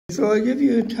So I gave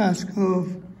you a task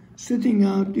of setting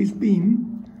out this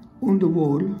beam on the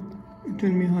wall.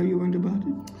 Tell me how you went about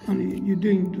it. And you're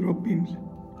doing drop beams.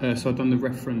 So I've done the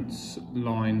reference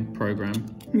line program.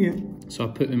 Yeah. So I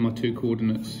put in my 2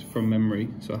 coordinates from memory.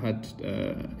 So I had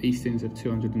eastings of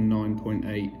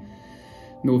 209.8,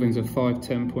 northings of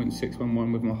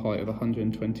 510.611 with my height of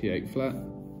 128 flat.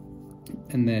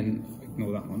 And then,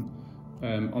 ignore that one.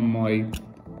 On my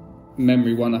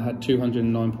memory one, I had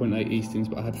 209.8 eastings,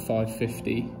 but I had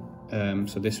 550.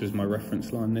 So this was my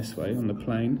reference line this way on the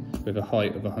plane with a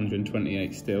height of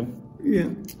 128 still. Yeah.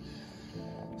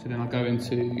 So then I go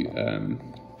into,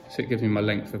 so it gives me my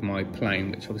length of my plane,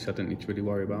 which obviously I don't need to really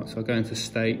worry about. So I go into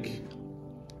stake.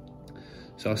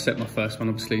 So I set my first one,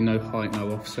 obviously no height,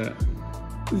 no offset.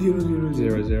 0, 0, 0.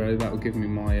 0, 0. That will give me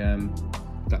my,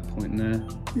 that point there.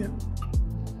 Yeah.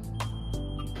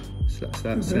 So that's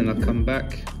that. So then I come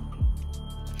back.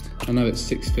 I know it's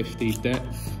 650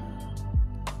 depth.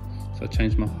 So I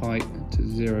change my height to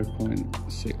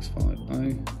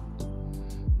 0.650.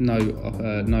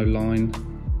 No line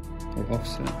or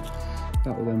offset.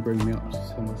 That will then bring me up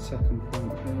to my second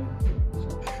point here. So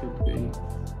it should be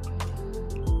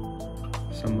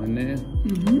somewhere near.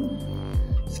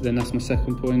 So then that's my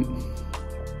second point.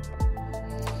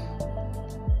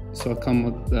 So I come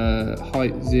with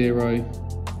height 0,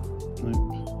 nope.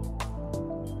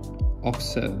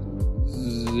 Offset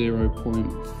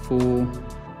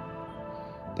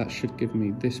 0.4. That should give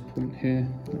me this point here.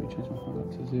 Let me change my height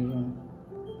up to 0.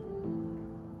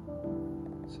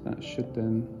 So that should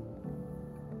then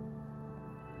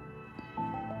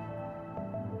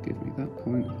give me that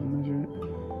point. I'll measure it.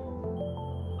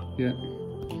 Yeah.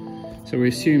 So we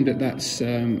assumed that that's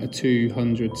a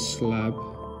 200 slab.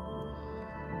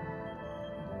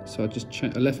 So I just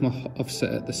I left my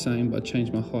offset at the same, but I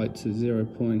changed my height to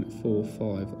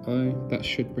 0.450. That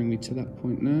should bring me to that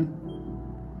point now.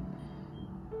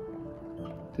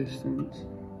 Distance.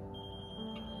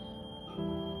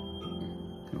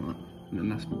 Come on. And then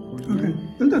that's my point. Okay,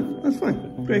 well done. That's fine.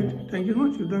 Great. Thank you very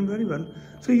much. You've done very well.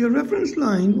 So your reference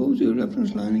line, what was your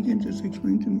reference line again? Just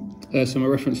explain to me. So my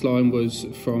reference line was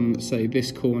from, say,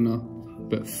 this corner,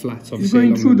 but flat, obviously. You're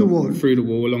going through the wall. Through the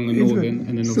wall, along the northern,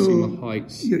 and then obviously my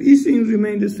heights. Your eastings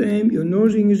remain the same, your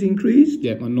northing is increased?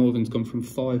 Yeah, my northern's gone from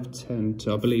 510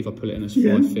 to, I believe I put it in as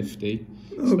 550.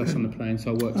 So that's on the plane,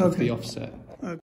 so I worked off the offset.